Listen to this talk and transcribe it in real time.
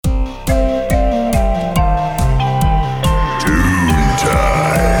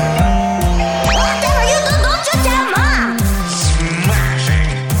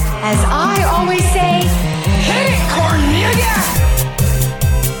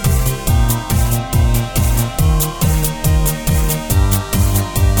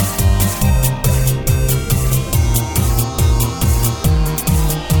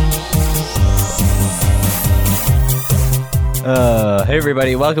Hey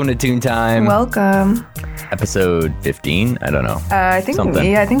everybody, welcome to Toon Time. Welcome. Episode 15? I don't know. I think Something.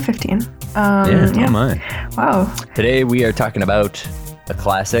 Yeah, I think 15. Oh my. Wow. Today we are talking about a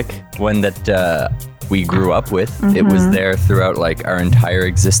classic, one that we grew up with. It was there throughout like our entire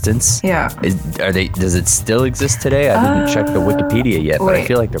existence. Yeah. Does it still exist today? I didn't check the Wikipedia yet, but I wait.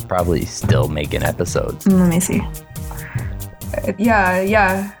 feel like they're probably still making episodes. Let me see.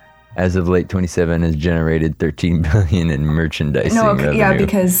 Yeah. As of late 27 has generated 13 billion in merchandising No, revenue. yeah,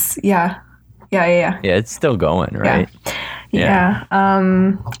 because yeah. Yeah, it's still going, right? Yeah.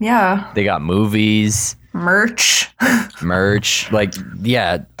 Yeah. They got movies, Merch. like,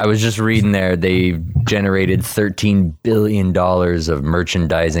 yeah, I was just reading there, they generated $13 billion of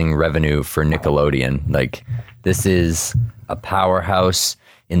merchandising revenue for Nickelodeon. Like, this is a powerhouse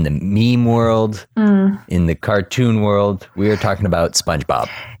in the meme world, in the cartoon world. We are talking about SpongeBob.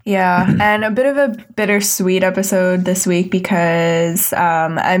 Yeah, and a bit of a bittersweet episode this week because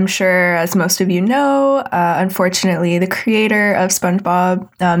I'm sure, as most of you know, unfortunately, the creator of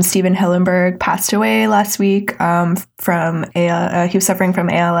SpongeBob, Steven Hillenburg, passed away last week from he was suffering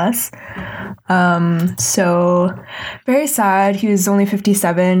from ALS. So very sad. He was only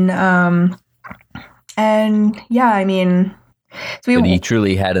 57. And yeah, I mean. But he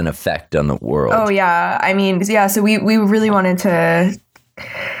truly had an effect on the world. Oh yeah, I mean, yeah. So we really wanted to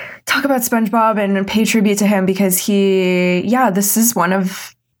talk about SpongeBob and pay tribute to him because this is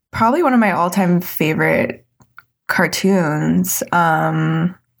probably one of my all-time favorite cartoons. It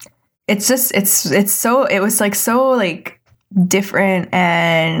was like so like different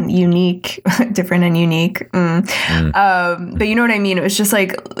and unique. But you know what I mean? It was just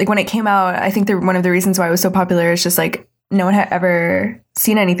like when it came out, I think one of the reasons why it was so popular is just like no one had ever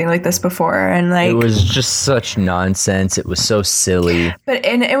seen anything like this before, and like it was just such nonsense. It was so silly.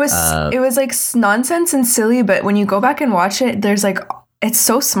 It was like nonsense and silly. But when you go back and watch it, there's like it's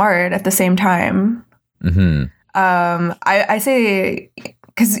so smart at the same time. Mm-hmm. I say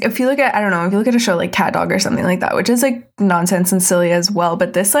because if you look at a show like Cat Dog or something like that, which is like nonsense and silly as well,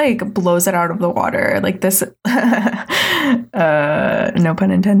 but this like blows it out of the water. Like this, no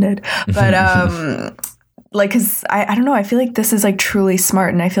pun intended, but like, cause I don't know, I feel like this is like truly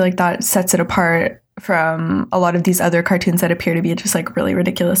smart, and I feel like that sets it apart from a lot of these other cartoons that appear to be just like really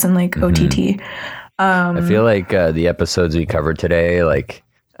ridiculous and like OTT. I feel like the episodes we covered today, like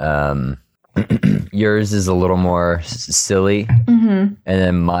yours is a little more silly, and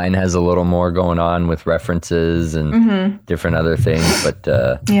then mine has a little more going on with references and different other things. But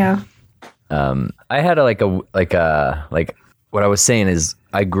I had what I was saying is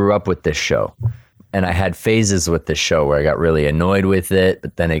I grew up with this show. And I had phases with this show where I got really annoyed with it,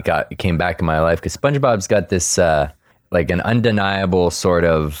 but then it came back in my life because SpongeBob's got this like an undeniable sort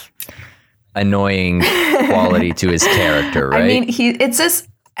of annoying quality to his character, right? I mean, it's just,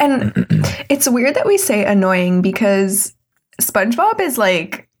 and it's weird that we say annoying because SpongeBob is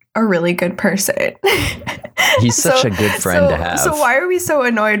like a really good person. He's such a good friend to have. So why are we so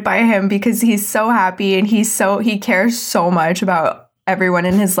annoyed by him? Because he's so happy and he cares so much about everyone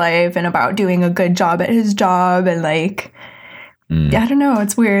in his life and about doing a good job at his job, and like I don't know,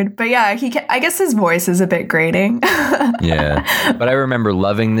 it's weird, but yeah, I guess his voice is a bit grating. Yeah, but I remember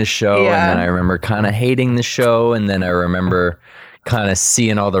loving this show, and then I remember kind of hating the show, and then I remember kind of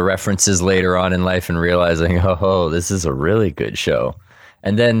seeing all the references later on in life and realizing, oh, this is a really good show.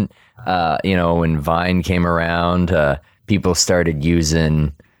 And then when Vine came around, people started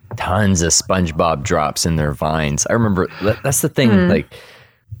using tons of SpongeBob drops in their Vines. I remember that's the thing. Like,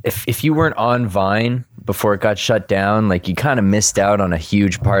 if you weren't on Vine before it got shut down, like you kind of missed out on a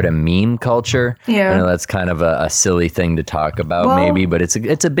huge part of meme culture. Yeah, I know that's kind of a silly thing to talk about, maybe, but it's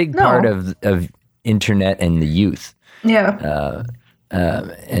a big part of internet and the youth. Yeah,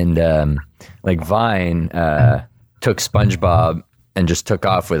 like Vine took SpongeBob and just took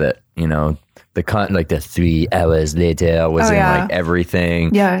off with it. You know, the 3 hours later was like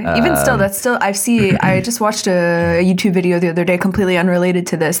everything. Yeah, even still, I just watched a YouTube video the other day, completely unrelated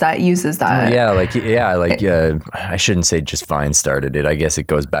to this, that uses that. I shouldn't say just Vine started it. I guess it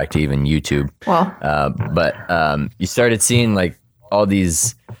goes back to even YouTube. Well, but you started seeing like all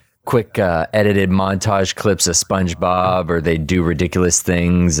these quick edited montage clips of SpongeBob, or they do ridiculous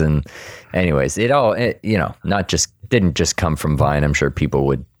things. And anyways, didn't just come from Vine. I'm sure people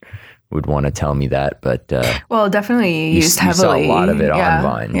would want to tell me that, but definitely used You heavily. saw a lot of it on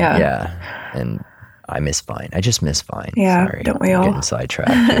Vine. Yeah. And I miss Vine. I just miss Vine. Yeah, Sorry, don't we all? Getting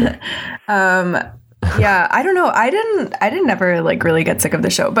sidetracked here. Yeah, I don't know. I didn't ever like really get sick of the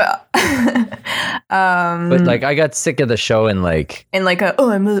show, but but like I got sick of the show in like I'm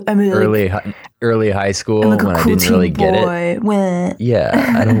early high school like when a I cool didn't really teen get boy. it. Wah.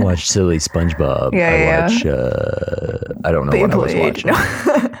 Yeah, I don't watch silly SpongeBob. Yeah, I watch I don't know what I was Beyblade. watching.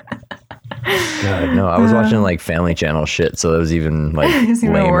 God, no, I was watching like Family Channel shit, so that was even like It's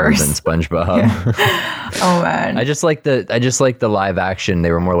even lamer worse. than SpongeBob. Oh man. I just like the live action. They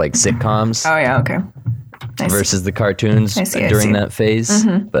were more like sitcoms Oh yeah. Okay. I see. versus the cartoons I see. during that phase.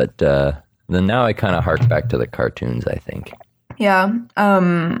 But then now I kind of hark back to the cartoons, I think. Yeah.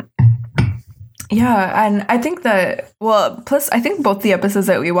 Yeah, and I think that, well, plus I think both the episodes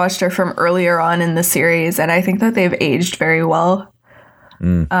that we watched are from earlier on in the series, and I think that they've aged very well.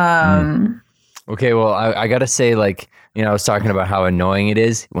 Okay, well, I gotta say, like, you know, I was talking about how annoying it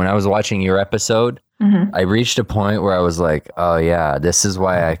is. When I was watching your episode, I reached a point where I was like, oh yeah, this is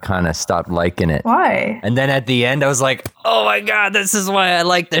why I kind of stopped liking it. Why? And then at the end, I was like, oh my God, this is why I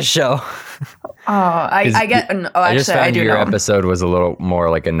like this show. Oh, I get. Oh, I just actually, I found do your know. episode was a little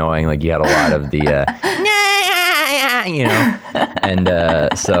more like annoying. Like you had a lot of the, you know, and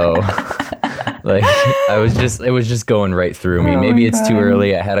so like it was just going right through me. Oh Maybe my it's too God.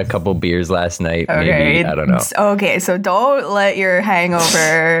 early. I had a couple beers last night. Okay. Maybe, I don't know. Okay, so don't let your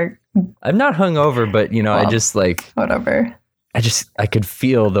hangover. I'm not hungover, but you know, I Well. just like Whatever. I could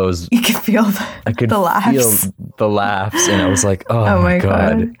feel those. You can feel I could the laughs. feel the laughs, and I was like, "Oh, my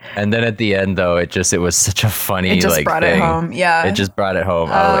God!" And then at the end, though, it was such a funny It just like brought thing. it home. Yeah. It just brought it home.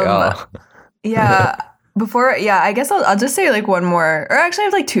 I was like, "Oh, Yeah. I guess I'll just say like one more, or actually I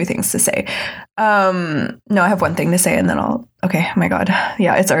have like two things to say. No, I have one thing to say and then okay, oh my God.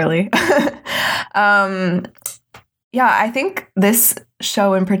 Yeah, it's early. Yeah, I think this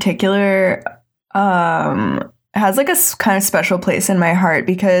show in particular, has like a kind of special place in my heart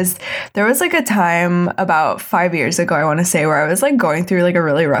because there was like a time about 5 years ago, I want to say, where I was like going through like a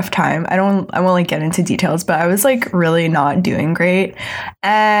really rough time. I won't like get into details, but I was like really not doing great.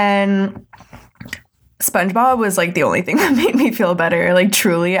 And SpongeBob was like the only thing that made me feel better. Like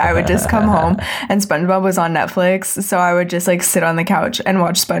truly, I would just come home and SpongeBob was on Netflix. So I would just like sit on the couch and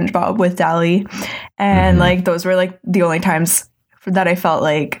watch SpongeBob with Dali. And like those were like the only times that I felt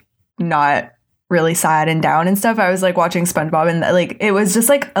like not really sad and down and stuff. I was like watching SpongeBob and like it was just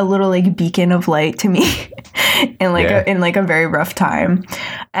like a little like beacon of light to me in like in like a very rough time.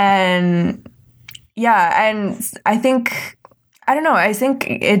 And yeah, and I think I don't know, I think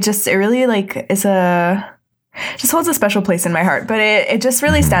it really like is just holds a special place in my heart, but it just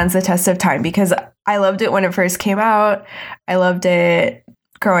really stands the test of time because I loved it when it first came out. I loved it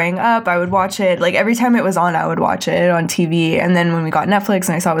growing up. I would watch it like every time it was on, I would watch it on TV. And then when we got Netflix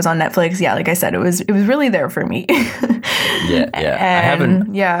and I saw it was on Netflix, yeah, like I said, it was really there for me. yeah. I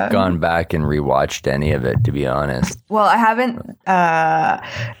haven't gone back and rewatched any of it, to be honest. Well, I haven't.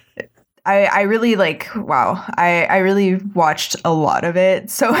 I really like, wow, I really watched a lot of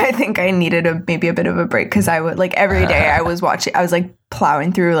it. So I think I needed maybe a bit of a break because I would like every day I was like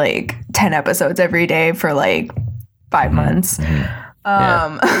plowing through like 10 episodes every day for like 5 months.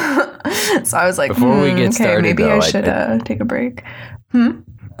 So I was like, before we get started, maybe though, I should take a break.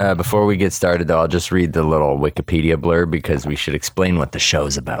 Before we get started, though, I'll just read the little Wikipedia blurb because we should explain what the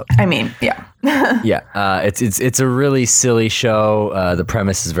show's about. I mean, yeah. It's a really silly show. The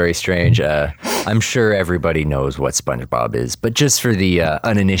premise is very strange. I'm sure everybody knows what SpongeBob is, but just for the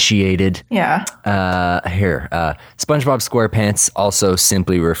uninitiated, Yeah. SpongeBob SquarePants, also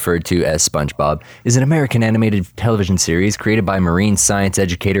simply referred to as SpongeBob, is an American animated television series created by marine science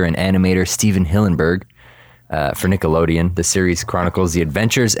educator and animator Steven Hillenburg. For Nickelodeon, the series chronicles the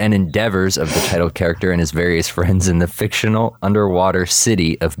adventures and endeavors of the title character and his various friends in the fictional underwater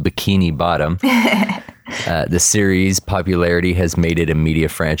city of Bikini Bottom. The series' popularity has made it a media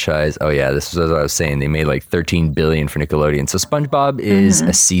franchise. Oh yeah, this was what I was saying. They made like $13 billion for Nickelodeon. So SpongeBob is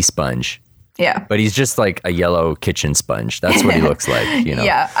a sea sponge. Yeah. But he's just like a yellow kitchen sponge. That's what he looks like, you know?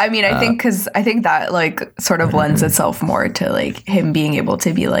 Yeah. I mean, I think that like sort of lends itself more to like him being able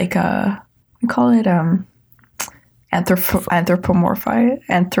to be like we call it anthropomorphic.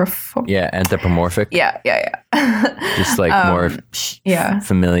 Anthropomorphic. Yeah. Just like more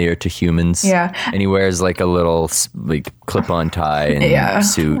familiar to humans. Yeah. And he wears like a little like clip-on tie and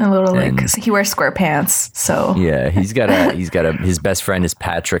suit. A little like he wears square pants. So yeah, his best friend is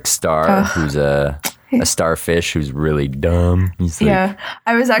Patrick Star, who's a starfish who's really dumb. He's like,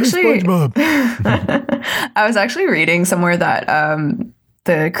 I was actually reading somewhere that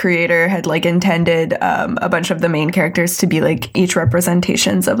the creator had like intended a bunch of the main characters to be like each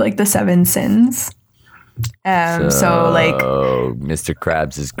representations of like the 7 sins. So like Mr.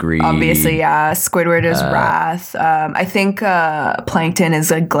 Krabs is greed. Obviously, yeah. Squidward is wrath. I think Plankton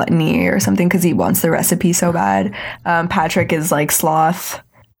is a gluttony or something because he wants the recipe so bad. Patrick is like sloth.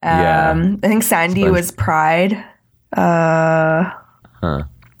 I think Sandy was pride.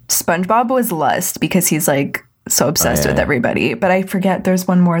 SpongeBob was lust because he's like so obsessed with everybody. But I forget, there's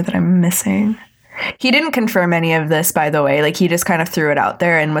one more that I'm missing. He didn't confirm any of this, by the way. Like, he just kind of threw it out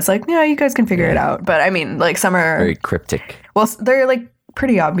there and was like, yeah, you guys can figure it out. But I mean, like, some are very cryptic. Well, they're like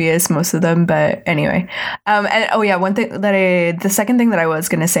pretty obvious, most of them. But anyway. And the second thing that I was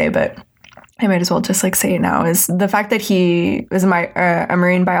going to say, but I might as well just like say it now, is the fact that he was a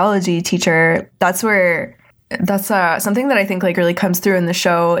marine biology teacher. That's something that I think like really comes through in the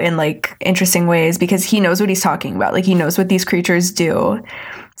show in like interesting ways, because he knows what he's talking about. Like, he knows what these creatures do.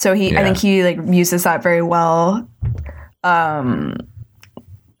 So I think he like uses that very well to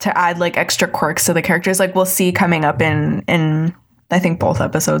add like extra quirks to the characters. Like, we'll see coming up in I think both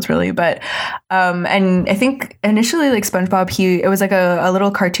episodes really. But and I think initially like SpongeBob, it was like a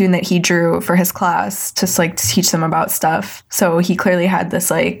little cartoon that he drew for his class to like teach them about stuff. So he clearly had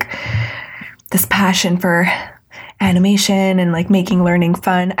this passion for animation and like making learning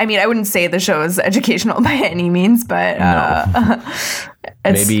fun. I mean, I wouldn't say the show is educational by any means, but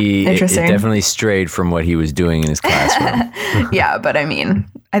it's maybe interesting. It definitely strayed from what he was doing in his classroom. Yeah, but I mean,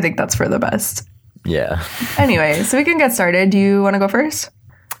 I think that's for the best. Yeah. Anyway, so we can get started. Do you want to go first?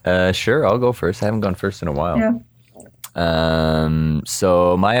 Sure, I'll go first. I haven't gone first in a while. Yeah.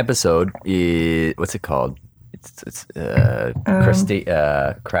 So my episode is, what's it called? It's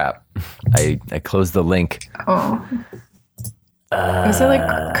crap. I closed the link. Oh. Is it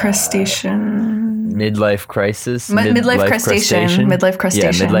like crustacean? Midlife crisis? Midlife crustacean. Midlife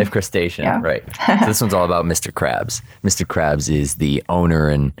crustacean. Yeah, midlife crustacean. Yeah. Right. So this one's all about Mr. Krabs. Mr. Krabs is the owner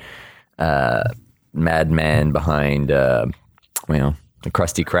and madman behind, the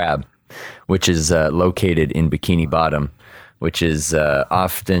Krusty Krab, which is located in Bikini Bottom, which is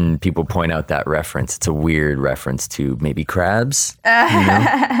often people point out that reference. It's a weird reference to maybe crabs,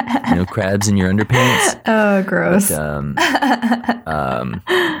 crabs in your underpants. Oh, gross.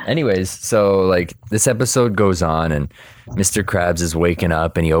 But, anyways, so like this episode goes on and Mr. Krabs is waking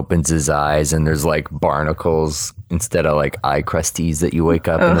up and he opens his eyes and there's like barnacles instead of like eye crusties that you wake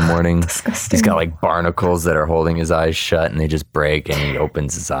up in the morning. Disgusting. He's got like barnacles that are holding his eyes shut and they just break and he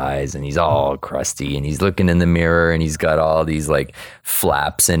opens his eyes and he's all crusty and he's looking in the mirror and he's got all these like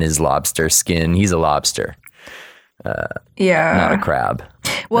flaps in his lobster skin. He's a lobster. Not a crab.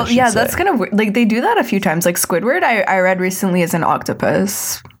 Well, yeah, that's kind of weird. Like, they do that a few times. Like Squidward, I read recently, is an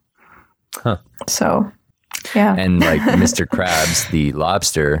octopus. Huh. So, yeah. And like Mr. Krabs, the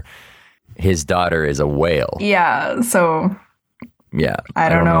lobster, his daughter is a whale. Yeah. So. Yeah. I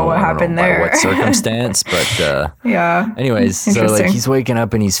don't know what happened there. By what circumstance, but yeah. Anyways, so like he's waking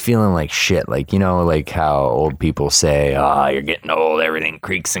up and he's feeling like shit. Like, like how old people say, you're getting old, everything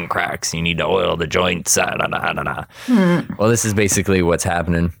creaks and cracks, you need to oil the joints. Well, this is basically what's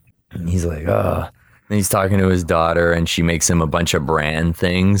happening. He's like, and he's talking to his daughter and she makes him a bunch of brand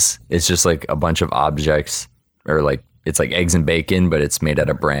things. It's just like a bunch of objects, or like it's like eggs and bacon, but it's made out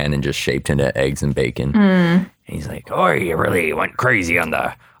of bran and just shaped into eggs and bacon. And he's like, oh, you really went crazy on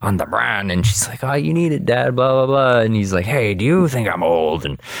the bran. And she's like, oh, you need it, Dad, blah, blah, blah. And he's like, hey, do you think I'm old?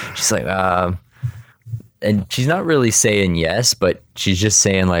 And she's like, and she's not really saying yes, but she's just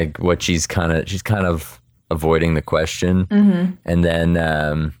saying like what she's kind of avoiding the question. And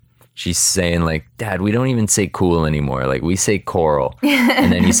then she's saying like, Dad, we don't even say cool anymore. Like, we say coral.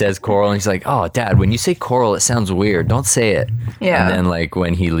 And then he says coral and he's like, oh, Dad, when you say coral, it sounds weird. Don't say it. Yeah. And then like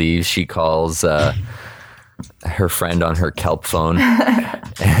when he leaves, she calls her friend on her kelp phone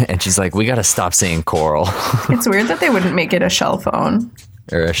and she's like, we got to stop saying coral. It's weird that they wouldn't make it a shell phone.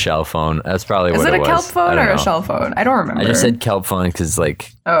 Or a shell phone. That's probably what it was. Is it a kelp phone or a shell phone? I don't remember. I just said kelp phone because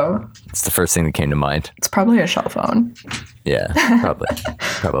like, it's the first thing that came to mind. It's probably a shell phone. Yeah,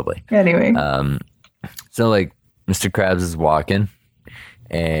 probably. Anyway. So like Mr. Krabs is walking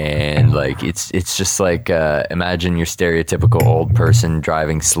and like it's just like imagine your stereotypical old person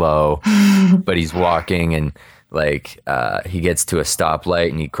driving slow, but he's walking and like he gets to a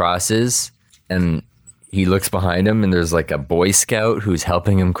stoplight and he crosses and he looks behind him and there's like a Boy Scout who's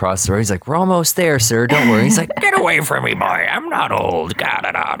helping him cross the road. He's like, we're almost there, sir. Don't worry. He's like, get away from me, boy. I'm not old.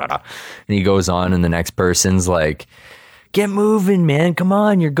 And he goes on and the next person's like, get moving, man. Come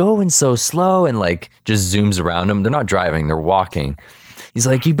on. You're going so slow. And like just zooms around him. They're not driving. They're walking. He's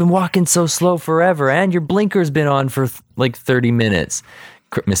like, you've been walking so slow forever and your blinker's been on for like 30 minutes.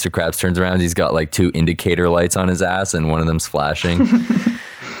 Mr. Krabs turns around. He's got like 2 indicator lights on his ass and one of them's flashing.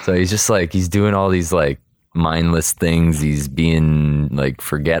 So he's just like, he's doing all these like mindless things. He's being like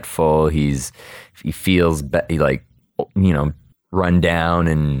forgetful. He feels like, you know, run down,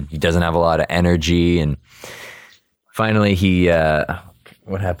 and he doesn't have a lot of energy. And finally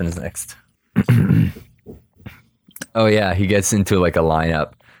what happens next? Oh yeah, he gets into like a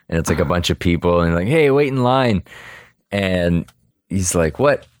lineup, and it's like a bunch of people, and like, hey, wait in line. And he's like,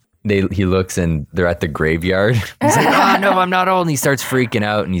 what? He looks, and they're at the graveyard. He's like, oh no, I'm not old. And he starts freaking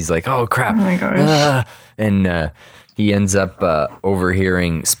out, and he's like, oh crap. Oh my gosh. And he ends up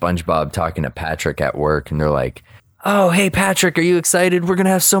overhearing SpongeBob talking to Patrick at work, and they're like, oh, hey, Patrick, are you excited? We're going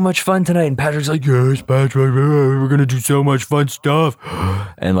to have so much fun tonight. And Patrick's like, yes, Patrick, we're going to do so much fun stuff.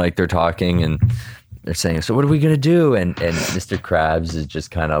 And like they're talking, and they're saying, so what are we going to do? And Mr. Krabs is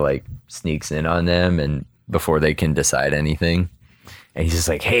just kind of like sneaks in on them, and before they can decide anything. And he's just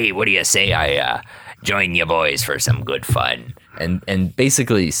like, hey, what do you say I join you boys for some good fun? And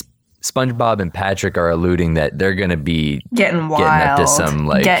basically SpongeBob and Patrick are alluding that they're going to be getting wild, getting up to some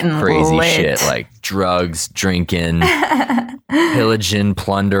like crazy lit. shit, like drugs, drinking, pillaging,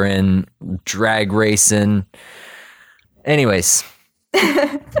 plundering, drag racing. Anyways,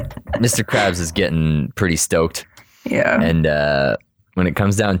 Mr. Krabs is getting pretty stoked. Yeah. And when it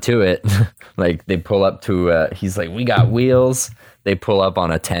comes down to it, like they pull up to, he's like, we got wheels. They pull up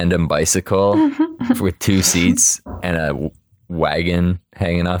on a tandem bicycle with 2 seats and a wagon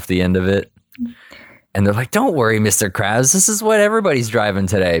hanging off the end of it. And they're like, don't worry, Mr. Krabs, this is what everybody's driving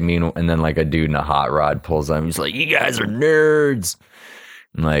today. And then like a dude in a hot rod pulls on. He's like, you guys are nerds.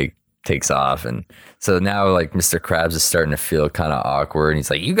 And like takes off. And so now like Mr. Krabs is starting to feel kind of awkward. And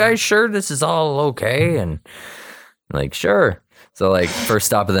he's like, you guys sure this is all okay? And I'm like, sure. So like first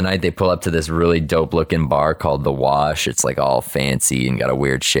stop of the night, they pull up to this really dope looking bar called The Wash. It's like all fancy and got a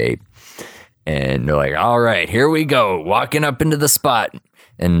weird shape. And they're like, all right, here we go. Walking up into the spot.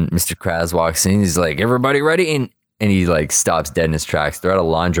 And Mr. Krabs walks in. He's like, everybody ready? And he like stops dead in his tracks. They're at a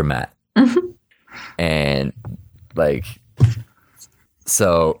laundromat. And like,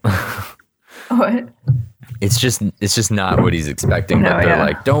 so what? It's just not what he's expecting. But they're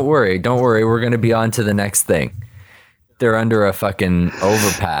like, don't worry. We're going to be on to the next thing. They're under a fucking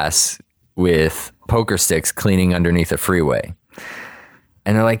overpass with poker sticks cleaning underneath a freeway.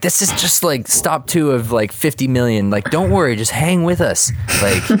 And they're like, this is just like stop 2 of like 50 million. Like, don't worry, just hang with us.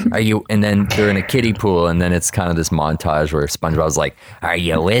 Like, are you? And then they're in a kiddie pool. And then it's kind of this montage where SpongeBob's like, are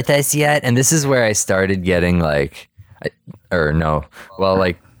you with us yet? And this is where I started getting like, it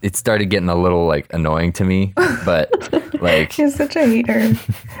started getting a little like annoying to me. But like, you're such a hater.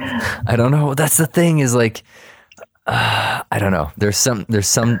 I don't know. That's the thing is like, I don't know. There's some,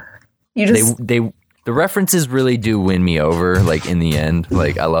 you just, the references really do win me over, like in the end.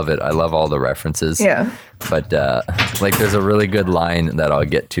 Like I love it. I love all the references. Yeah. But like there's a really good line that I'll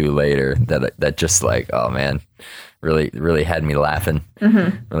get to later that just like, oh man, really had me laughing.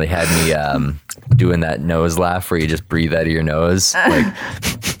 Mm-hmm. Really had me doing that nose laugh where you just breathe out of your nose. Like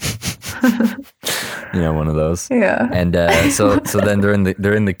you know, one of those. Yeah. And so then they're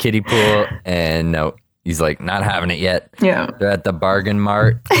in the kiddie pool, and he's like, not having it yet. Yeah. They're at the bargain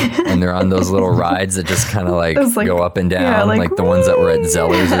mart, and they're on those little rides that just kind of like go up and down, yeah, like the ones that were at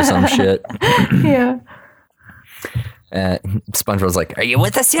Zeller's or some shit. Yeah. SpongeBob's like, are you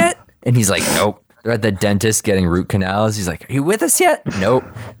with us yet? And he's like, nope. They're at the dentist getting root canals. He's like, are you with us yet? Nope.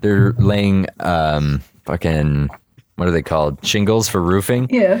 They're laying fucking, what are they called? Shingles for roofing.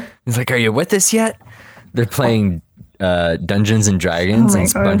 Yeah. He's like, are you with us yet? They're playing Dungeons and Dragons, and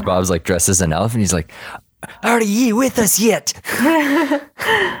SpongeBob's like dressed as an elf, and he's like, are you with us yet?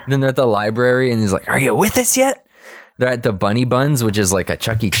 Then they're at the library, and he's like, are you with us yet? They're at the Bunny Buns, which is like a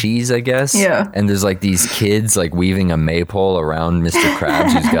Chuck E. Cheese, I guess. Yeah. And there's like these kids like weaving a maypole around Mr.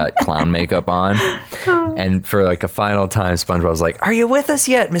 Krabs, who's got clown makeup on. And for like a final time, SpongeBob's like, are you with us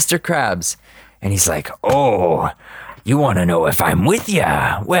yet, Mr. Krabs? And he's like, oh, you want to know if I'm with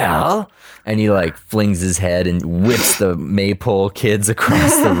ya? Well... And he like flings his head and whips the maypole kids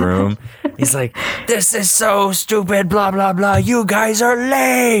across the room. He's like, this is so stupid, blah, blah, blah. You guys are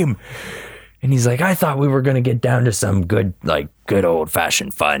lame. And he's like, I thought we were going to get down to some good old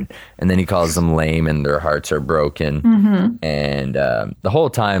fashioned fun. And then he calls them lame, and their hearts are broken. Mm-hmm. And the whole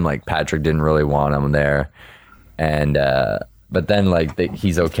time, like Patrick didn't really want them there. And, but then like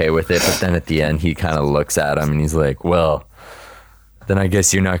he's okay with it. But then at the end, he kind of looks at him and he's like, well, then I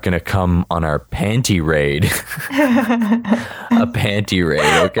guess you're not going to come on our panty raid. A panty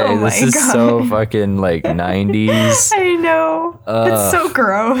raid, okay? Oh this is God. So fucking like 90s. I know. It's so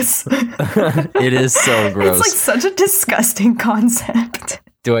gross. It is so gross. It's like such a disgusting concept.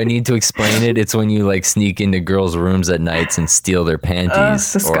 Do I need to explain it? It's when you like sneak into girls' rooms at nights and steal their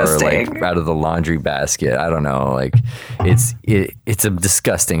panties or like out of the laundry basket. I don't know. Like it's a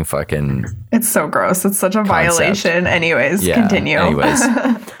disgusting fucking. It's so gross. It's such a violation. Anyways, continue. Anyways,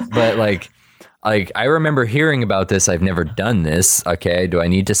 but like I remember hearing about this. I've never done this. Okay, do I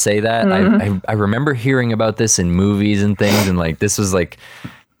need to say that? I remember hearing about this in movies and things, and like this was like.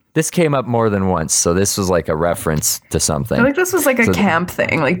 This came up more than once, so this was like a reference to something. I feel like this was like a camp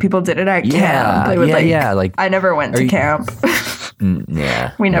thing. Like people did it at camp. They would like I never went to camp.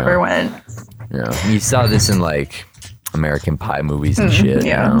 We never went. No, you saw this in like American Pie movies and shit.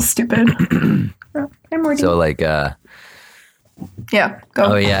 Yeah, you know? Stupid. So like, go.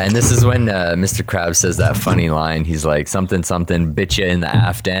 Oh yeah, and this is when Mr. Krabs says that funny line. He's like something bitch ya in the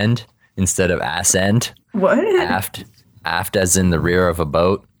aft end instead of ass end. What? Aft as in the rear of a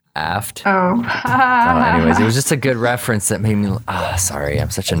boat. Aft. Anyways, it was just a good reference that made me. Sorry, I'm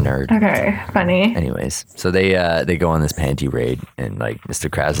such a nerd. Okay, funny. Anyways, so they go on this panty raid, and like Mr.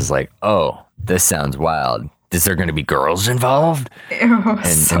 Krabs is like, "Oh, this sounds wild. Is there going to be girls involved?" Ew,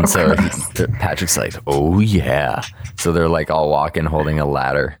 and so Patrick's like, "Oh yeah." So they're like all walking, holding a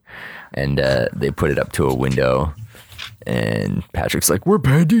ladder, and they put it up to a window. And Patrick's like, "We're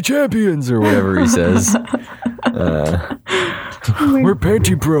panty champions," or whatever he says. We're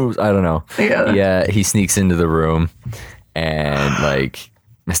panty pros. I don't know. Yeah, he sneaks into the room, and like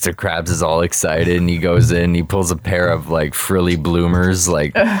Mr. Krabs is all excited, and he goes in. He pulls a pair of like frilly bloomers,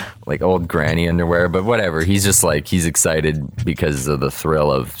 like old granny underwear, but whatever. He's just like he's excited because of the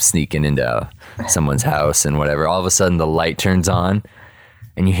thrill of sneaking into someone's house and whatever. All of a sudden, the light turns on,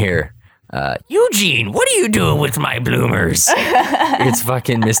 and you hear. Eugene, what are you doing with my bloomers? It's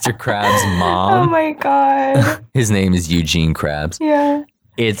fucking Mr. Krabs' mom. Oh my God. His name is Eugene Krabs. Yeah.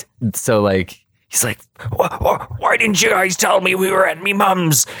 It's so like, he's like, why didn't you guys tell me we were at me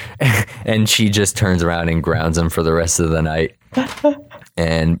mom's? And she just turns around and grounds him for the rest of the night.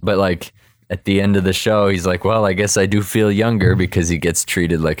 But like, at the end of the show, he's like, well, I guess I do feel younger because he gets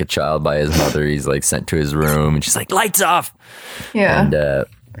treated like a child by his mother. He's like sent to his room and she's like, lights off. Yeah. And,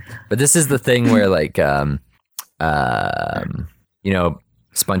 but this is the thing where like, SpongeBob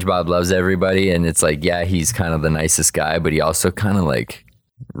loves everybody. And it's like, yeah, he's kind of the nicest guy, but he also kind of like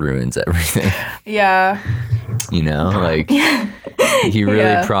ruins everything. Yeah. You know, like he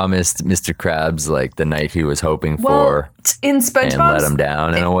really promised Mr. Krabs like the night he was hoping for. In SpongeBob's, and let him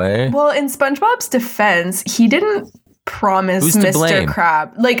down in a way. Well, in SpongeBob's defense, he didn't promise Mr.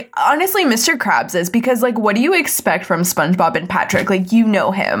 Krabs. Like, honestly, Mr. Krabs is because, like, what do you expect from SpongeBob and Patrick? Like, you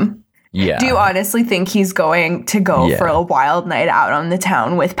know him. Yeah. Do you honestly think he's going to go for a wild night out on the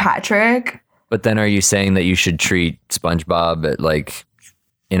town with Patrick? But then are you saying that you should treat SpongeBob like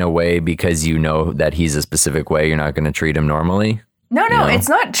in a way because you know that he's a specific way, you're not going to treat him normally? No, it's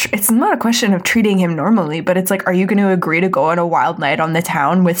not. It's not a question of treating him normally, but it's like, are you going to agree to go on a wild night on the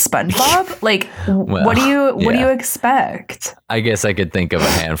town with SpongeBob? Like, what do you expect? I guess I could think of a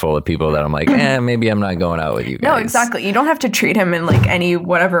handful of people that I'm like, maybe I'm not going out with you guys. No, exactly. You don't have to treat him in like any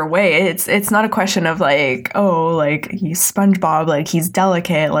whatever way. It's not a question of like, oh, like he's SpongeBob, like he's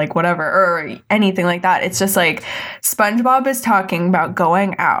delicate, like whatever, or anything like that. It's just like SpongeBob is talking about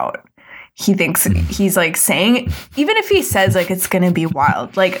going out. He thinks he's like saying, even if he says like it's going to be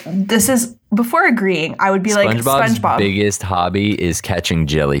wild, like this is before agreeing, I would be like, SpongeBob's biggest hobby is catching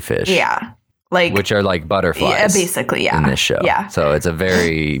jellyfish. Yeah. Like, which are like butterflies. Yeah, basically, yeah. In this show. Yeah. So it's a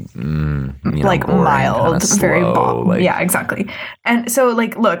very, like boring, mild, slow, very bomb. Like, yeah, exactly. And so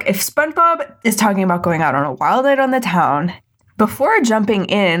like, look, if SpongeBob is talking about going out on a wild night on the town, before jumping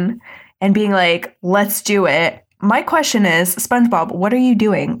in and being like, let's do it, my question is, SpongeBob, what are you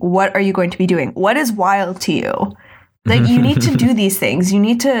doing? What are you going to be doing? What is wild to you? Like, you need to do these things. You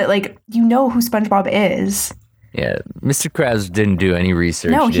need to, like, you know who SpongeBob is. Yeah, Mr. Krabs didn't do any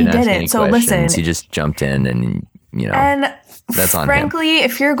research. No, he didn't. Ask any so questions. Listen. He just jumped in and, And that's on frankly, him.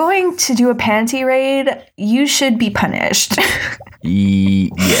 If you're going to do a panty raid, you should be punished.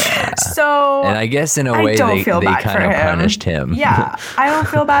 Yeah. So and I guess in a way they kind of punished him. Yeah, I don't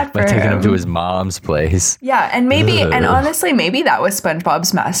feel bad for by taking him. him to his mom's place. Yeah, and maybe, and honestly, maybe that was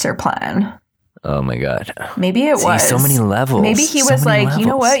SpongeBob's master plan. Oh my God. Maybe it was. So many levels. Maybe he was like, levels. You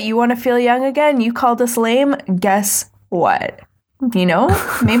know what? You want to feel young again? You called us lame? Guess what? You know?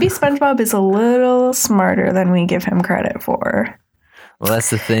 Maybe SpongeBob is a little smarter than we give him credit for. Well, that's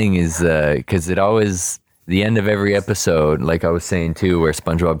the thing is because it always... The end of every episode, like I was saying too, where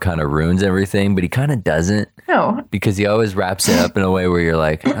SpongeBob kind of ruins everything, but he kind of doesn't. No. Because he always wraps it up in a way where you're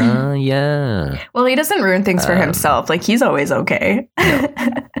like, oh, yeah. Well, he doesn't ruin things for himself. Like, he's always okay. No.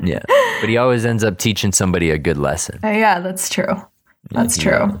 Yeah. But he always ends up teaching somebody a good lesson. Yeah, that's true. That's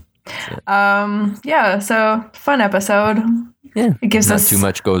true. Yeah, so fun episode. Yeah, it gives not us too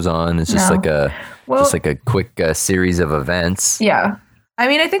much goes on. It's just like a quick series of events. Yeah, I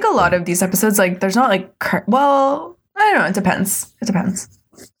mean, I think a lot of these episodes, like, there's not like, well, I don't know. It depends.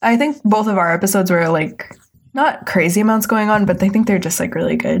 I think both of our episodes were like not crazy amounts going on, but I think they're just like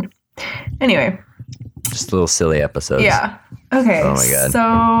really good. Anyway, just little silly episodes. Yeah. Okay. Oh my god.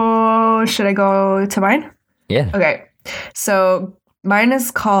 So should I go to mine? Yeah. Okay. So mine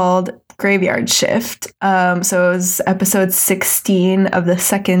is called Graveyard Shift. So it was episode 16 of the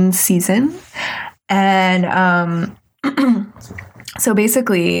second season. And so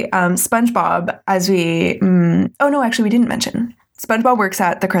basically, SpongeBob, as we... we didn't mention. SpongeBob works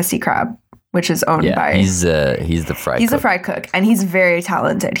at the Krusty Krab, which is owned by... he's the fry cook. He's a fry cook, and he's very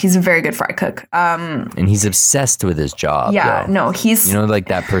talented. He's a very good fry cook. And he's obsessed with his job. Yeah, no, he's... You know, like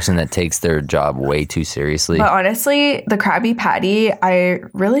that person that takes their job way too seriously. But honestly, the Krabby Patty, I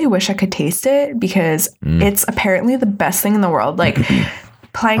really wish I could taste it because it's apparently the best thing in the world. Like,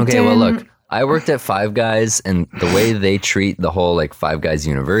 plankton... Okay, well, look. I worked at Five Guys, and the way they treat the whole, like, Five Guys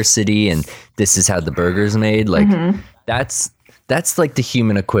University, and this is how the burger's made, like, that's like the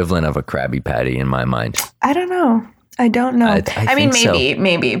human equivalent of a Krabby Patty in my mind. I don't know. I mean,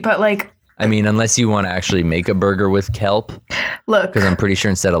 maybe, but like... I mean, unless you want to actually make a burger with kelp. Look. Because I'm pretty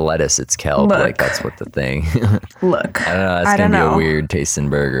sure instead of lettuce, it's kelp. Look. Like, that's what the thing. Look. I don't know. That's going to be a weird tasting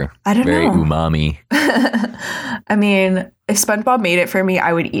burger. I don't know. Very umami. I mean, if SpongeBob made it for me,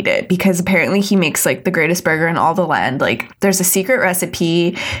 I would eat it because apparently he makes like the greatest burger in all the land. Like, there's a secret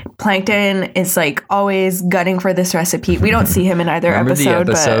recipe. Plankton is like always gunning for this recipe. We don't see him in either episode. Remember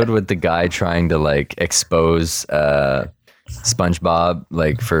the episode with the guy trying to like expose SpongeBob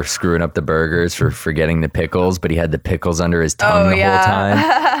like for screwing up the burgers, for forgetting the pickles, but he had the pickles under his tongue the whole time.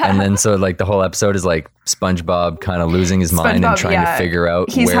 And then so like the whole episode is like SpongeBob kind of losing his mind and trying to figure out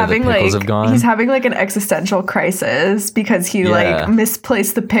where the pickles have gone. He's having like an existential crisis because he like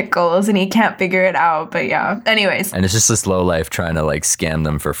misplaced the pickles and he can't figure it out. But yeah, anyways. And it's just this low life trying to like scam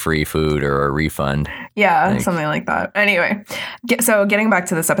them for free food or a refund. Yeah, something like that. Anyway, so getting back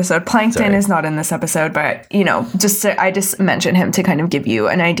to this episode, Plankton is not in this episode, but you know, I just mentioned him to kind of give you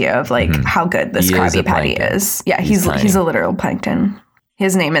an idea of like how good this Krabby Patty is. Yeah, he's a literal plankton.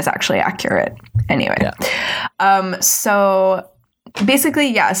 His name is actually accurate. Anyway, so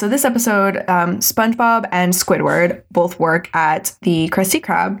basically, so this episode, SpongeBob and Squidward both work at the Krusty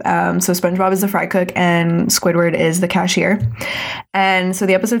Krab. So SpongeBob is the fry cook and Squidward is the cashier. And so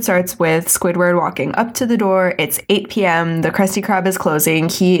the episode starts with Squidward walking up to the door. It's 8 p.m. The Krusty Krab is closing.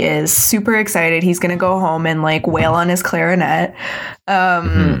 He is super excited. He's going to go home and like wail on his clarinet.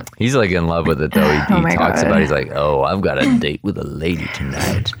 He's like in love with it though. He talks about it. He's like, oh, I've got a date with a lady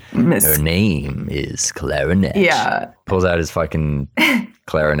tonight. Her name is Clarinet. Yeah. Pulls out his fucking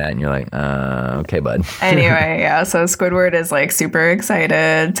clarinet and you're like, okay, bud. Anyway, so Squidward is like super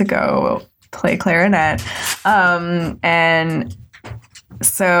excited to go play clarinet. And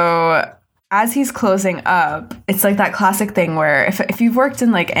so as he's closing up, it's like that classic thing where if you've worked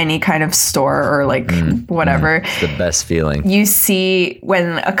in like any kind of store or like whatever, it's the best feeling. You see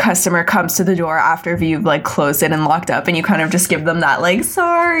when a customer comes to the door after you've like closed it and locked up, and you kind of just give them that like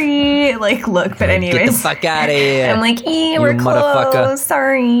sorry like look. But anyways, get the fuck out of here. I'm like, we're closed.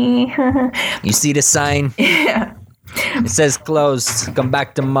 Sorry. You see the sign? Yeah. It says closed. Come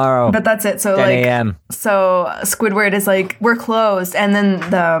back tomorrow. But that's it. So 10 like, a.m. So Squidward is like, we're closed, and then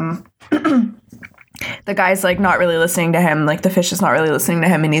the guy's like not really listening to him. Like the fish is not really listening to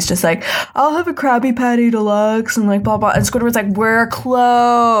him, and he's just like, I'll have a Krabby Patty Deluxe and like blah blah. And Squidward's like, we're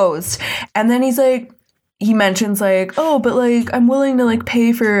closed, and then he's like, he mentions like, oh, but like I'm willing to like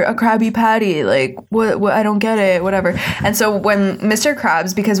pay for a Krabby Patty. Like what I don't get it, whatever. And so when Mr.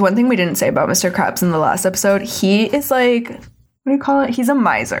 Krabs, because one thing we didn't say about Mr. Krabs in the last episode, he is like, what do you call it? He's a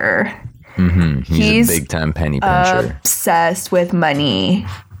miser. He's a big time penny pincher. Obsessed with money.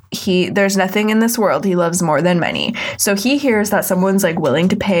 There's nothing in this world he loves more than money. So he hears that someone's like willing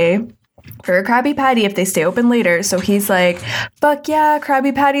to pay for a Krabby Patty if they stay open later. So he's like, fuck yeah,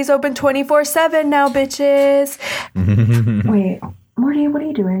 Krabby Patty's open 24/7 now, bitches. Wait, Morty, what are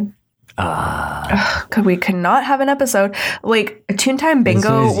you doing? We cannot have an episode. Like, Toontime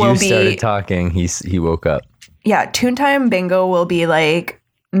Bingo as soon as you started talking, he woke up. Yeah, Toontime Bingo will be like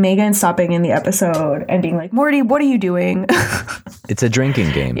Megan stopping in the episode and being like, Morty, what are you doing? It's a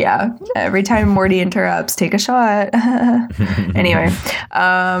drinking game. Yeah. Every time Morty interrupts, take a shot. Anyway.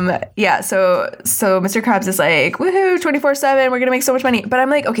 So Mr. Krabs is like, woohoo, 24/7, we're going to make so much money. But I'm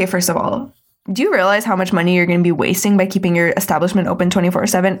like, okay, first of all, do you realize how much money you're going to be wasting by keeping your establishment open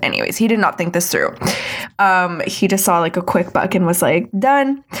 24/7? Anyways, he did not think this through. He just saw like a quick buck and was like,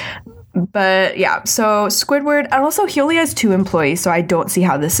 done. But yeah, so Squidward, and also he only has 2 employees, so I don't see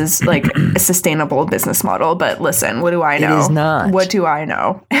how this is like a sustainable business model. But listen, what do I know? It is not. What do I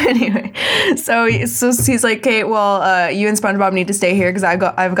know? Anyway, so he's like, okay, well, you and SpongeBob need to stay here because I've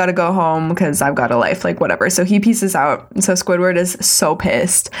got to go home because I've got a life, like whatever. So he pieces out. So Squidward is so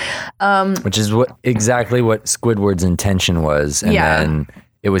pissed. Which is exactly what Squidward's intention was, and then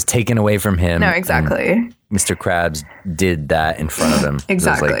it was taken away from him. No, exactly. Mr. Krabs did that in front of him.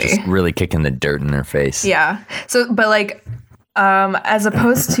 Exactly. It was like just really kicking the dirt in their face. Yeah. So, but like, as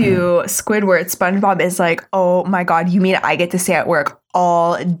opposed to Squidward, SpongeBob is like, oh my God, you mean I get to stay at work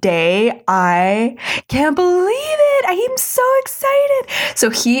all day? I can't believe it. I am so excited. So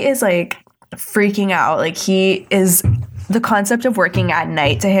he is like freaking out. Like the concept of working at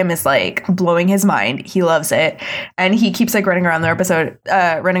night to him is like blowing his mind. He loves it. And he keeps like running around the restaurant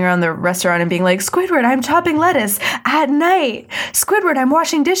and being like, Squidward, I'm chopping lettuce at night. Squidward, I'm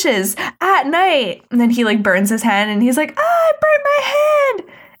washing dishes at night. And then he like burns his hand and he's like, I burned my hand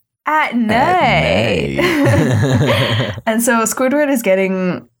at night. And so Squidward is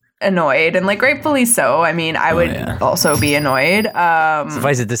getting annoyed, and like rightfully so. I mean, I would also be annoyed.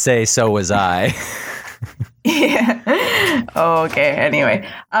 Suffice it to say, so was I. Yeah. Oh, okay. Anyway,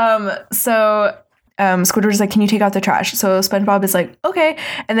 Squidward's like, can you take out the trash? So SpongeBob is like, okay.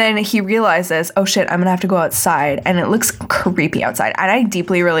 And then he realizes, oh shit, I'm gonna have to go outside, and it looks creepy outside. And I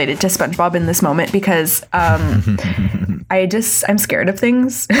deeply related to SpongeBob in this moment because I'm scared of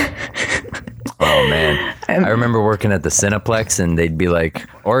things. Oh man, I remember working at the Cineplex, and they'd be like,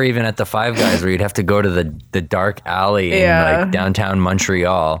 or even at the Five Guys, where you'd have to go to the dark alley in like downtown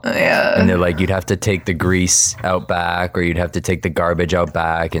Montreal. Yeah. And they're like, you'd have to take the grease out back, or you'd have to take the garbage out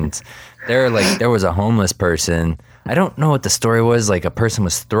back. And there was a homeless person. I don't know what the story was. Like a person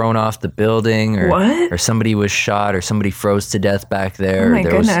was thrown off the building, or somebody was shot, or somebody froze to death back there. Oh my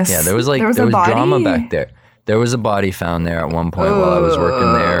goodness. There was drama back there. There was a body found there at one point while I was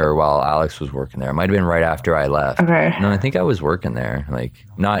working there, or while Alex was working there. It might have been right after I left. Okay. No, I think I was working there, like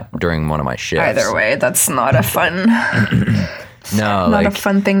not during one of my shifts. Either way, that's not a fun. No, not a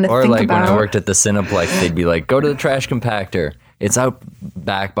fun thing to think about. Or like when I worked at the Cineplex, they'd be like, "Go to the trash compactor. It's out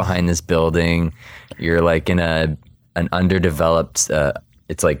back behind this building. You're like in an underdeveloped."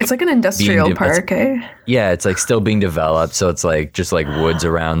 It's like an industrial park, eh? Yeah, it's like still being developed, so it's like just like woods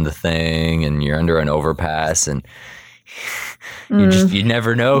around the thing, and you're under an overpass, and you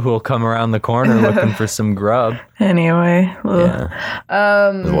never know who'll come around the corner looking for some grub. Anyway, there's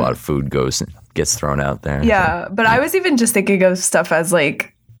a lot of food gets thrown out there. Yeah, but I was even just thinking of stuff as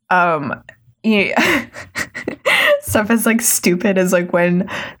like stuff as like stupid as like when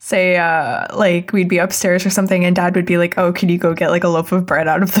say like we'd be upstairs or something and Dad would be like, oh, can you go get like a loaf of bread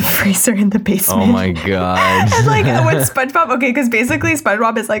out of the freezer in the basement? Oh my God. And like when SpongeBob, okay, because basically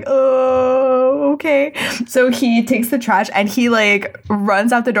SpongeBob is like, oh, okay, so he takes the trash and he like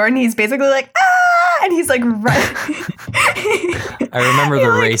runs out the door and he's basically like, ah, and he's like I remember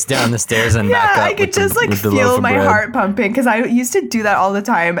the race down the stairs and back up. I could just like feel my heart pumping because I used to do that all the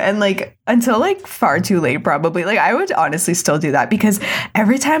time, and like until like far too late probably. Like I would honestly still do that because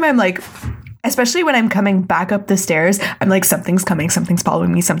every time I'm like, especially when I'm coming back up the stairs, I'm like, something's coming, something's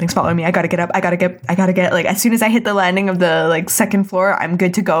following me. I gotta get up, I gotta get like, as soon as I hit the landing of the like second floor, I'm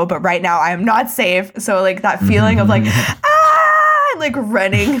good to go, but right now I am not safe. So like that feeling of like like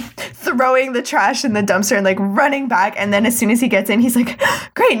running, throwing the trash in the dumpster and like running back, and then as soon as he gets in, he's like,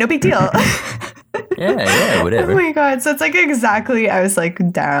 great, no big deal. yeah, whatever. Oh my God. So it's like exactly, I was like,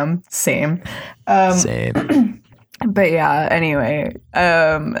 damn, same. Same. But yeah, anyway,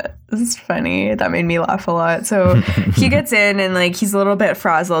 this is funny. That made me laugh a lot. So he gets in and like he's a little bit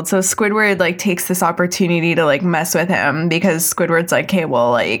frazzled. So Squidward like takes this opportunity to like mess with him because Squidward's like, hey,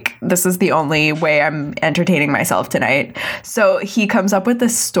 well, like this is the only way I'm entertaining myself tonight. So he comes up with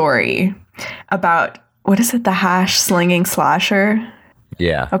this story about, what is it? The hash slinging slasher.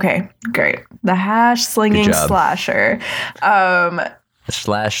 Yeah. Okay, great. The hash slinging slasher.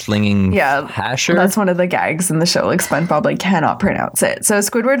 Slash slinging hasher. That's one of the gags in the show. Like SpongeBob like cannot pronounce it. So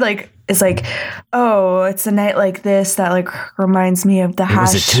Squidward like is like, oh, it's a night like this that like reminds me of the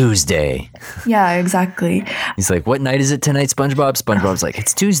hash. It was a Tuesday. Yeah, exactly. He's like, what night is it tonight, SpongeBob? SpongeBob's like,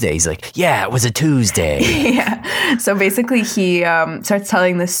 it's Tuesday. He's like, yeah, it was a Tuesday. Yeah. So basically he starts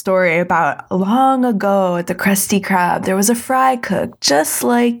telling this story about long ago at the Krusty Krab, there was a fry cook just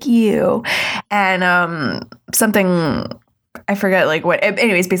like you. And something, I forget like what,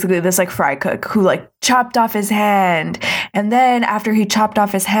 anyways, basically this like fry cook who like chopped off his hand. And then after he chopped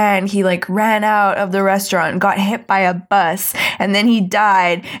off his hand, he like ran out of the restaurant and got hit by a bus. And then he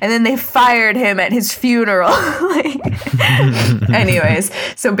died. And then they fired him at his funeral. Anyways,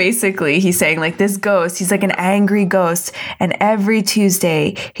 so basically he's saying like this ghost, he's like an angry ghost. And every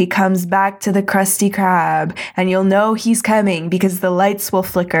Tuesday he comes back to the Krusty Krab and you'll know he's coming because the lights will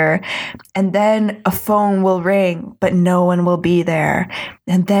flicker. And then a phone will ring, but no one will be there.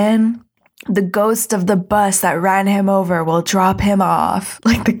 And then the ghost of the bus that ran him over will drop him off.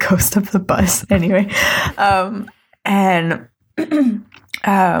 Like the ghost of the bus. Anyway.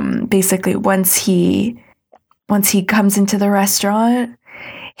 Basically once he comes into the restaurant,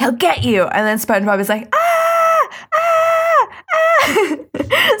 he'll get you. And then SpongeBob is like,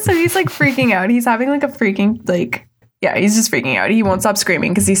 So he's like freaking out. He's having like a freaking like, yeah, he's just freaking out. He won't stop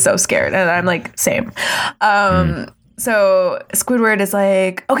screaming because he's so scared. And I'm like, same. So Squidward is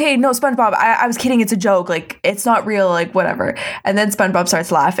like, okay, no, SpongeBob, I was kidding. It's a joke. Like, it's not real, like, whatever. And then SpongeBob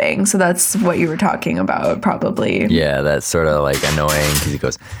starts laughing. So that's what you were talking about, probably. Yeah, that's sort of like annoying because he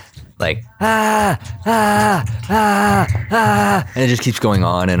goes like, and it just keeps going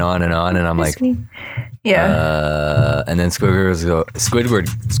on and on and on. And I'm like, yeah. And then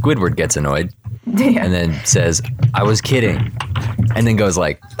Squidward gets annoyed. Yeah. And then says, I was kidding. And then goes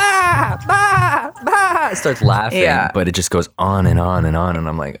like, starts laughing, but it just goes on and on and on. And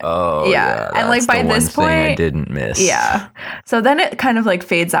I'm like, oh, yeah. And like by this point, I didn't miss. Yeah. So then it kind of like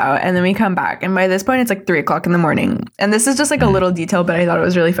fades out and then we come back. And by this point, it's like 3:00 in the morning. And this is just like a little detail, but I thought it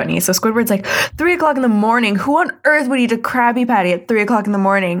was really funny. So Squidward's like, 3:00 in the morning? Who on earth would eat a Krabby Patty at 3:00 in the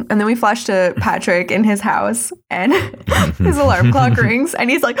morning? And then we flash to Patrick in his house and his alarm clock rings and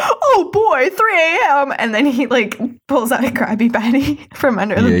he's like, oh boy, 3 a.m. And then he like pulls out a Krabby Patty from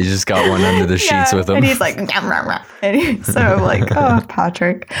under the... Yeah, he just got one under the sheets with him. And he's like, so I'm like, oh,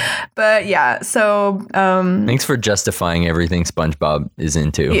 Patrick. But yeah, so... Thanks for justifying everything SpongeBob is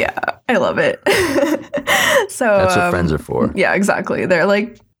into. Yeah, I love it. So that's what friends are for. Yeah, exactly. They're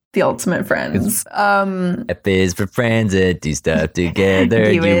like the ultimate friends. F is for friends that do stuff together.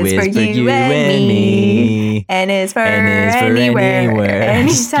 U is for you and me. N is for anywhere.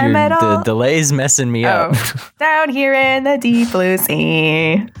 Anytime at all. The delay's messing me up. Down here in the deep blue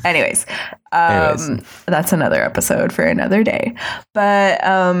sea. Anyways, that's another episode for another day. But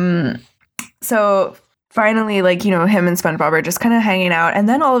so finally, like, you know, him and SpongeBob are just kind of hanging out. And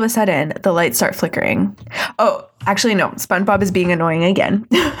then all of a sudden, the lights start flickering. Oh, actually, no. SpongeBob is being annoying again.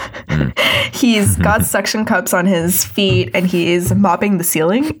 He's got suction cups on his feet and he's mopping the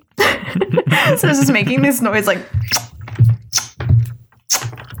ceiling. So it's just making this noise like...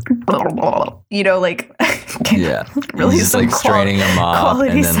 You know, like... Yeah. Really just like straining a mop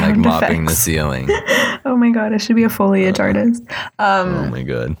and then like mopping the ceiling. Oh my god, I should be a foliage artist. Oh my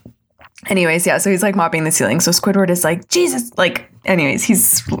god. Anyways, yeah, so he's like mopping the ceiling. So Squidward is like, Jesus, like, anyways,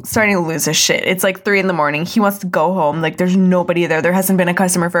 he's starting to lose his shit. It's like 3 a.m. He wants to go home. Like, there's nobody there. There hasn't been a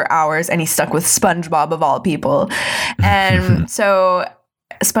customer for hours, and he's stuck with SpongeBob of all people. And so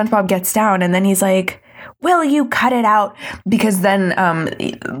SpongeBob gets down, and then he's like, will you cut it out? Because then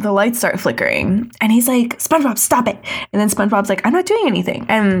the lights start flickering. And he's like, SpongeBob, stop it. And then SpongeBob's like, I'm not doing anything.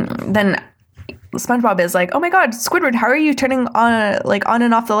 And then SpongeBob is like, oh my god, Squidward, how are you turning on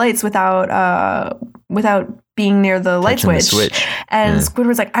and off the lights without being near the light switch? And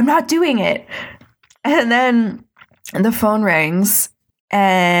Squidward's like, I'm not doing it. And then the phone rings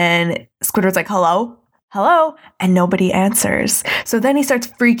and Squidward's like, hello? And nobody answers. So then he starts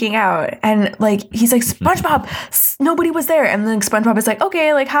freaking out and like he's like, SpongeBob, nobody was there. And then SpongeBob is like,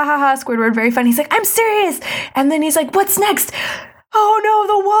 okay, like ha ha ha, Squidward, very funny. He's like, I'm serious. And then he's like, what's next? Oh no,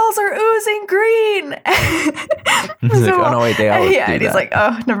 the walls are oozing green. He's like, oh no, wait, they always do that. And he's like,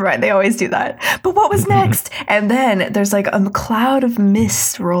 oh, never mind, they always do that. But what was next? And then there's like a cloud of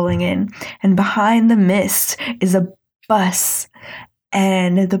mist rolling in, and behind the mist is a bus,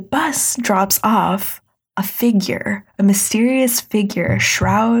 and the bus drops off a figure, a mysterious figure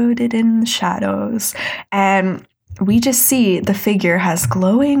shrouded in shadows, and we just see the figure has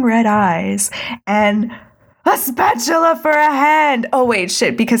glowing red eyes and a spatula for a hand. Oh, wait,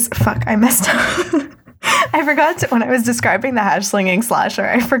 shit, because, fuck, I messed up. I forgot to, when I was describing the hash-slinging slasher,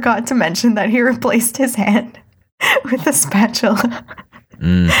 I forgot to mention that he replaced his hand with a spatula.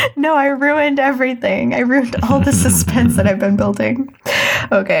 No, I ruined everything. I ruined all the suspense that I've been building.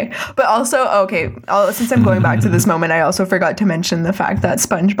 Okay, but also, since I'm going back to this moment, I also forgot to mention the fact that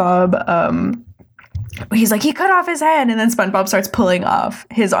SpongeBob, he's like, he cut off his hand, and then SpongeBob starts pulling off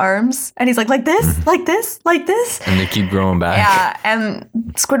his arms, and he's like this, like this, like this. And they keep growing back. Yeah, and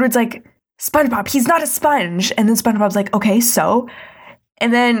Squidward's like, SpongeBob, he's not a sponge. And then SpongeBob's like, okay, so?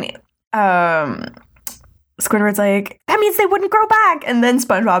 And then Squidward's like, that means they wouldn't grow back. And then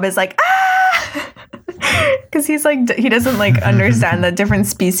SpongeBob is like, ah, because he's like, he doesn't like understand that different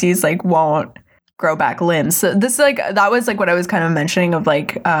species like won't grow back limbs. So this like, that was like what I was kind of mentioning of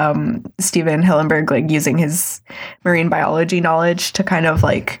like Steven Hillenburg like using his marine biology knowledge to kind of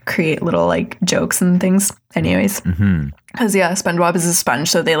like create little like jokes and things. Anyways, because yeah, SpongeBob is a sponge,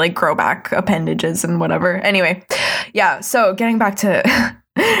 so they like grow back appendages and whatever. Anyway, yeah. So getting back to.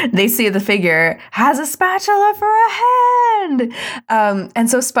 They see the figure has a spatula for a hand. And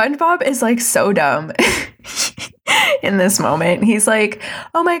so SpongeBob is like so dumb in this moment. He's like,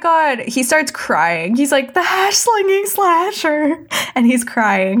 oh my God. He starts crying. He's like, the hash slinging slasher. And he's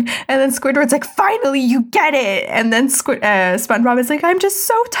crying. And then Squidward's like, finally, you get it. And then SpongeBob is like, I'm just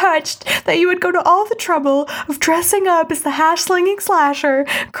so touched that you would go to all the trouble of dressing up as the hash slinging slasher,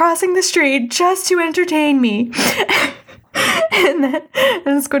 crossing the street just to entertain me. And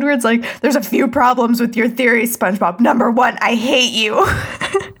Squidward's like, there's a few problems with your theory, SpongeBob. Number one, I hate you.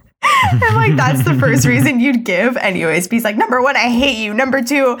 And like, that's the first reason you'd give. Anyways, he's like, number one, I hate you. Number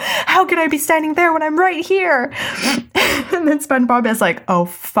two, how could I be standing there when I'm right here? And then SpongeBob is like, oh,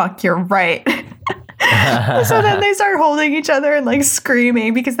 fuck, you're right. So then they start holding each other and like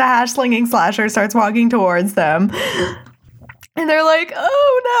screaming because the hash slinging slasher starts walking towards them. And they're like,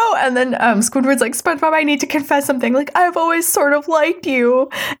 oh no. And then Squidward's like, SpongeBob, I need to confess something. Like, I've always sort of liked you.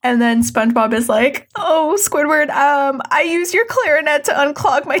 And then SpongeBob is like, oh, Squidward, I use your clarinet to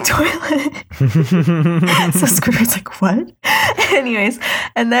unclog my toilet. So Squidward's like, what? Anyways,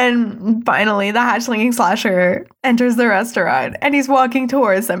 and then finally the hash slinging slasher enters the restaurant and he's walking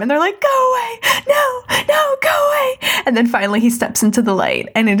towards them and they're like, go away. No, go away. And then finally he steps into the light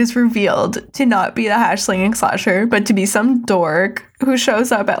and it is revealed to not be the hash slinging slasher, but to be some dork who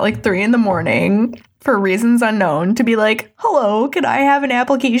shows up at like 3 a.m. for reasons unknown to be like, hello, can I have an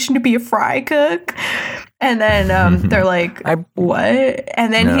application to be a fry cook? And then they're like, what?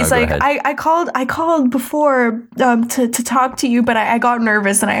 And then he's like, I called before to talk to you, but I got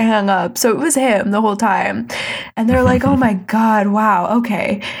nervous and I hung up. So it was him the whole time. And they're like, oh my God, wow,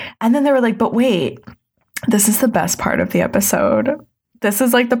 okay. And then they were like, but wait, this is the best part of the episode. This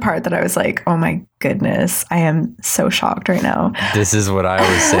is like the part that I was like, oh my goodness, I am so shocked right now. This is what I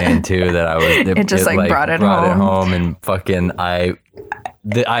was saying too, that I was. It just like brought it home and fucking I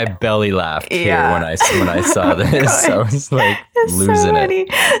belly laughed here when I saw this. I was like it's losing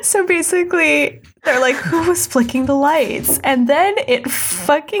it. So basically, they're like, who was flicking the lights? And then it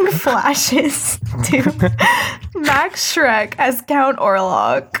fucking flashes to Max Schreck as Count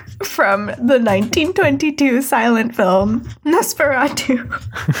Orlok from the 1922 silent film Nosferatu.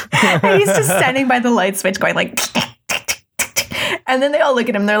 And he's just standing by the light switch going like and then they all look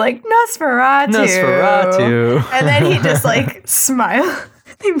at him, they're like, Nosferatu. And then he just like smile.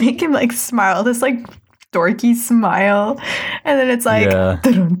 They make him like smile, this like dorky smile. And then it's like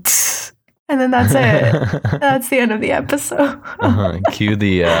and then that's it. That's the end of the episode. Cue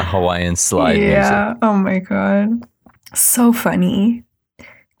the Hawaiian slide music. Oh my God. So funny.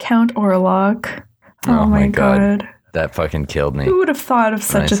 Count Orlok. Oh my God. That fucking killed me. Who would have thought of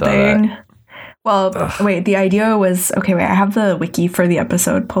such a thing? That. Well, wait, the idea was, okay, wait, I have the wiki for the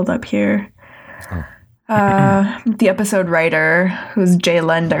episode pulled up here. The episode writer, who's Jay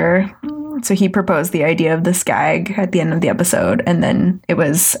Lender, so he proposed the idea of this gag at the end of the episode, and then it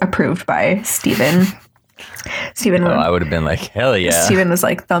was approved by Steven. I would have been like, hell yeah. Steven was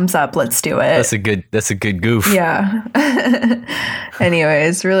like, thumbs up, let's do it. That's a good goof. Yeah.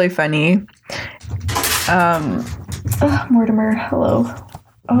 Anyways, really funny. Mortimer, hello.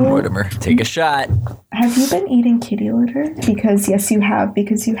 Oh, Mortimer, take a shot. Have you been eating kitty litter? Because yes, you have.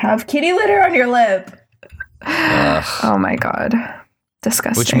 Because you have kitty litter on your lip. Oh my God.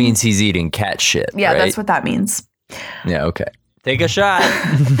 Disgusting. Which means he's eating cat shit. Yeah, right? That's what that means. Yeah, okay. Take a shot.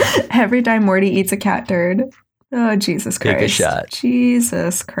 Every time Morty eats a cat turd. Oh, Jesus Christ. Take a shot.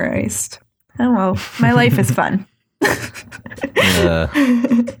 Jesus Christ. Oh, well, my life is fun.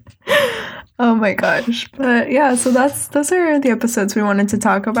 Oh my gosh. But yeah, so those are the episodes we wanted to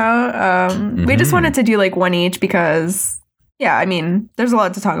talk about. We just wanted to do like one each because, yeah, I mean, there's a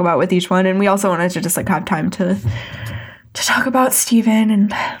lot to talk about with each one. And we also wanted to just like have time to talk about Steven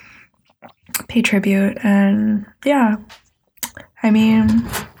and pay tribute. And yeah, I mean,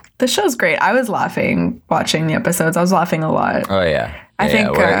 the show's great. I was laughing watching the episodes. I was laughing a lot. Oh, yeah. I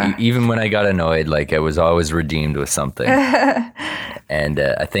think even when I got annoyed, like I was always redeemed with something. And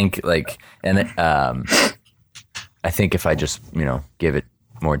I think like, I think if I just, give it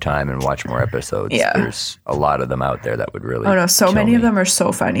more time and watch more episodes, there's a lot of them out there that would really. Oh no, so many of them are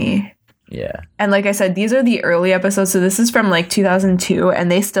so funny. Yeah. And like I said, these are the early episodes. So this is from like 2002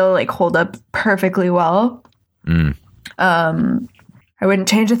 and they still like hold up perfectly well. I wouldn't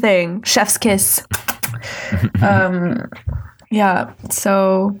change a thing. Chef's kiss. Yeah.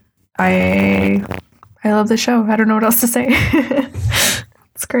 So I love the show. I don't know what else to say.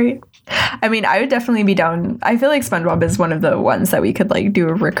 It's great. I mean, I would definitely be down. I feel like SpongeBob is one of the ones that we could like do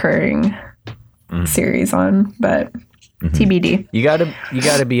a recurring series on, but TBD. You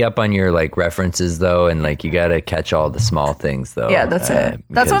gotta be up on your like references though, and like you gotta catch all the small things though. Yeah, that's it.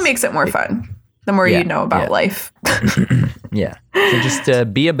 That's what makes it more fun. The more you know about life. Yeah. So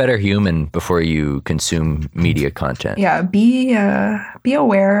just be a better human before you consume media content. Yeah. Be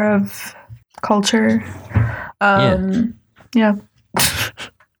aware of culture. Yeah.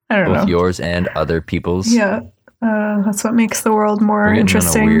 I don't know. Both yours and other people's. Yeah. That's what makes the world more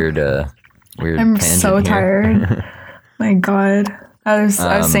interesting. On a weird I'm so tired. My God. I was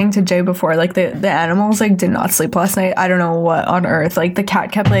saying to Jay before, like the animals like did not sleep last night. I don't know what on earth. Like the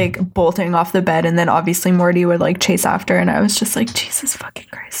cat kept like bolting off the bed, and then obviously Morty would like chase after, and I was just like, Jesus fucking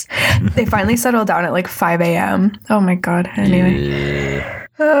Christ. They finally settled down at like 5 a.m. Oh my God. Anyway.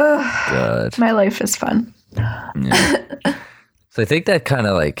 God. My life is fun. Yeah. So I think that kind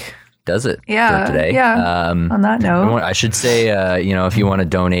of like does it for today. Yeah. On that note, I should say, if you want to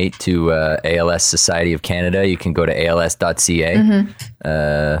donate to ALS Society of Canada, you can go to als.ca.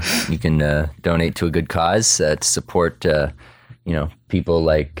 You can donate to a good cause to support, people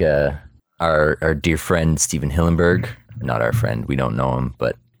like our dear friend Stephen Hillenberg. Not our friend, we don't know him,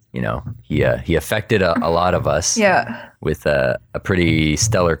 but he affected a lot of us. Yeah. With a pretty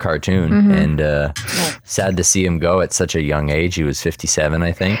stellar cartoon, and sad to see him go at such a young age. He was 57,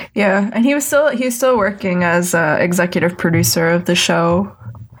 I think. Yeah, and he was still working as executive producer of the show.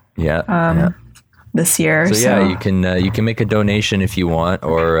 Yeah. This year. So you can make a donation if you want,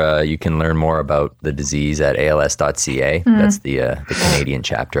 or you can learn more about the disease at als.ca. That's the Canadian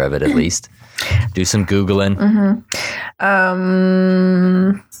chapter of it, at least. Do some Googling.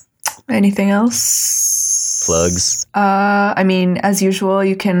 Anything else? Plugs. I mean, as usual,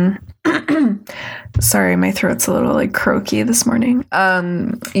 you can. Sorry, my throat's a little like croaky this morning.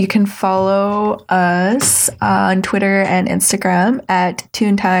 You can follow us on Twitter and Instagram at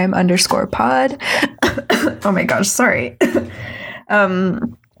ToonTime_pod. Oh my gosh, sorry.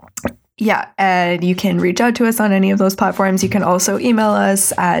 Yeah, and you can reach out to us on any of those platforms. You can also email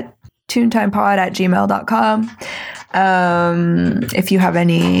us at toontimepod@gmail.com. If you have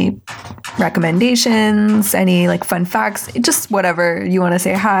any recommendations, any like fun facts, just whatever you want to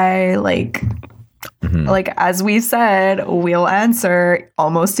say hi, like as we said, we'll answer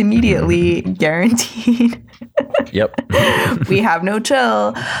almost immediately, guaranteed. Yep. We have no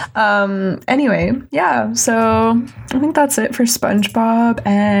chill. Anyway, yeah, so I think that's it for SpongeBob,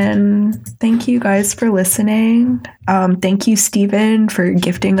 and thank you guys for listening. Thank you, Steven, for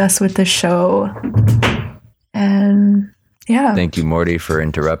gifting us with the show. And yeah. Thank you, Morty, for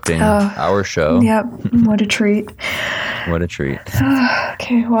interrupting our show. Yep. What a treat. What a treat.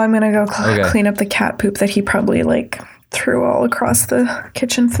 Okay, well, I'm going to go clean up the cat poop that he probably like threw all across the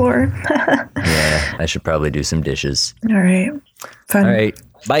kitchen floor. Yeah, I should probably do some dishes. All right. Fun. All right.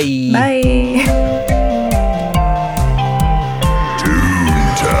 Bye. Bye.